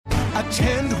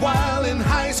Attend while in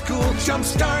high school.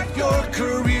 Jumpstart your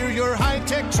career. Your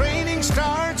high-tech training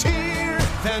starts here.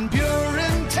 Van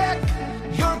Buren Tech.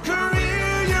 Your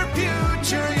career, your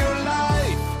future, your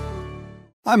life.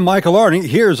 I'm Michael Arney.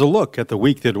 Here's a look at the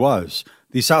week that was.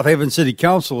 The South Haven City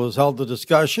Council has held a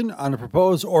discussion on a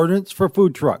proposed ordinance for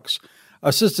food trucks.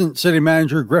 Assistant City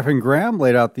Manager Griffin Graham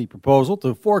laid out the proposal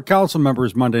to 4 council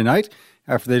members Monday night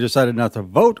after they decided not to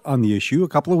vote on the issue a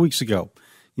couple of weeks ago.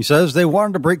 He says they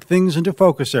wanted to break things into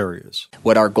focus areas.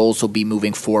 What our goals will be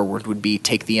moving forward would be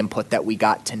take the input that we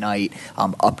got tonight,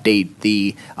 update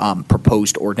the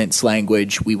proposed ordinance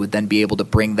language. We would then be able to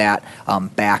bring that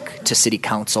back to City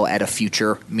Council at a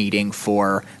future meeting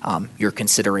for your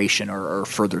consideration or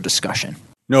further discussion.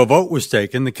 No vote was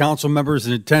taken. The council members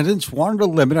in attendance wanted a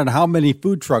limit on how many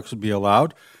food trucks would be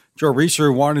allowed. Joe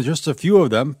Reeser wanted just a few of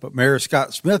them, but Mayor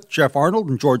Scott Smith, Jeff Arnold,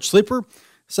 and George Sleeper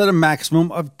said a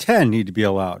maximum of 10 need to be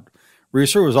allowed.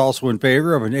 Reeser was also in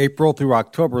favor of an April through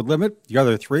October limit. The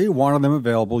other 3 wanted them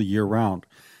available year-round.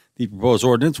 The proposed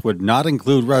ordinance would not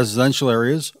include residential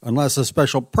areas unless a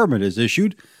special permit is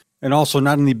issued, and also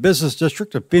not in the business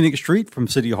district of Phoenix Street from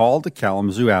City Hall to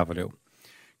Kalamazoo Avenue.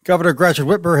 Governor Gretchen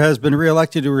Whitmer has been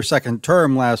reelected to her second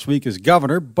term last week as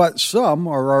governor, but some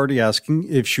are already asking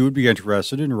if she would be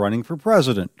interested in running for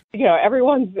president. You know,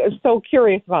 everyone's so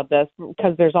curious about this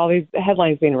because there's all these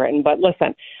headlines being written. But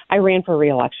listen, I ran for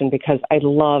reelection because I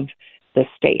love the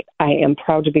state. I am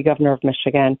proud to be governor of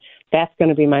Michigan. That's going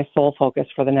to be my sole focus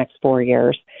for the next 4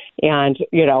 years. And,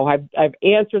 you know, I've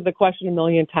answered the question a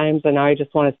million times, and now I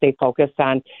just want to stay focused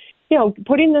on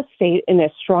putting the state in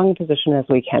as strong a position as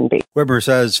we can be. Whitmer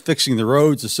says fixing the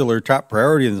roads is still her top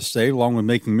priority in the state, along with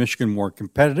making Michigan more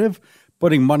competitive,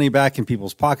 putting money back in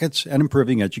people's pockets, and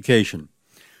improving education.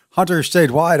 Hunters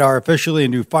statewide are officially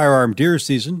into firearm deer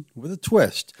season with a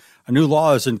twist. A new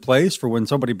law is in place for when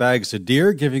somebody bags a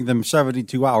deer, giving them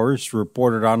 72 hours to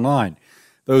report it online.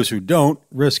 Those who don't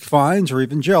risk fines or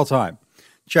even jail time.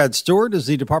 Chad Stewart is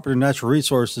the Department of Natural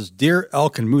Resources Deer,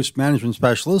 Elk, and Moose Management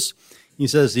Specialist. He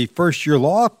says the first-year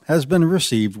law has been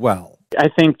received well. I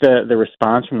think the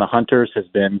response from the hunters has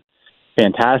been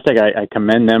fantastic. I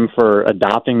commend them for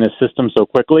adopting this system so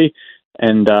quickly,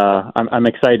 and I'm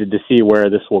excited to see where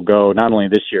this will go, not only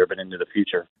this year, but into the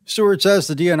future. Stewart says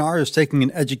the DNR is taking an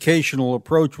educational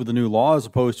approach with the new law as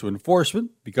opposed to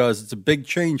enforcement because it's a big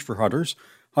change for hunters.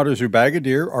 Hunters who bag a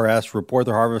deer are asked to report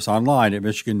their harvest online at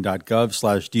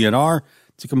michigan.gov/DNR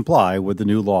to comply with the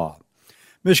new law.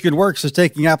 Michigan Works is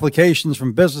taking applications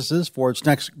from businesses for its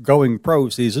next Going Pro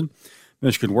season.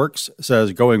 Michigan Works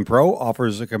says Going Pro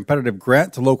offers a competitive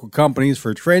grant to local companies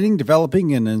for training,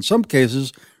 developing, and in some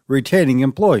cases, retaining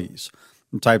employees.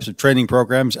 The types of training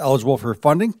programs eligible for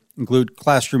funding include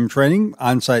classroom training,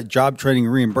 on-site job training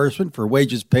reimbursement for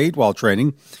wages paid while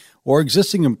training, or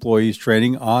existing employees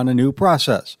training on a new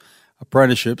process.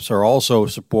 Apprenticeships are also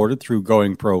supported through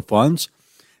Going Pro funds.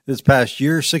 This past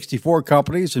year, 64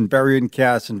 companies in Berrien,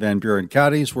 Cass, and Van Buren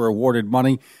counties were awarded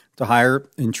money to hire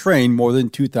and train more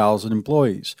than 2,000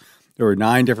 employees. There were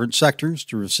 9 different sectors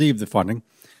to receive the funding.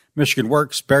 Michigan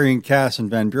Works, Berrien, Cass, and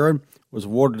Van Buren was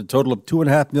awarded a total of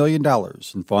 $2.5 million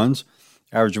in funds.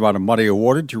 Average amount of money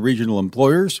awarded to regional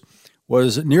employers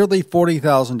was nearly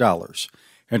 $40,000.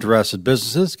 Interested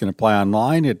businesses can apply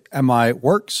online at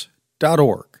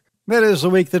miworks.org. That is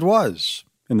the week that was.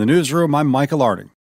 In the newsroom, I'm Michael Arney.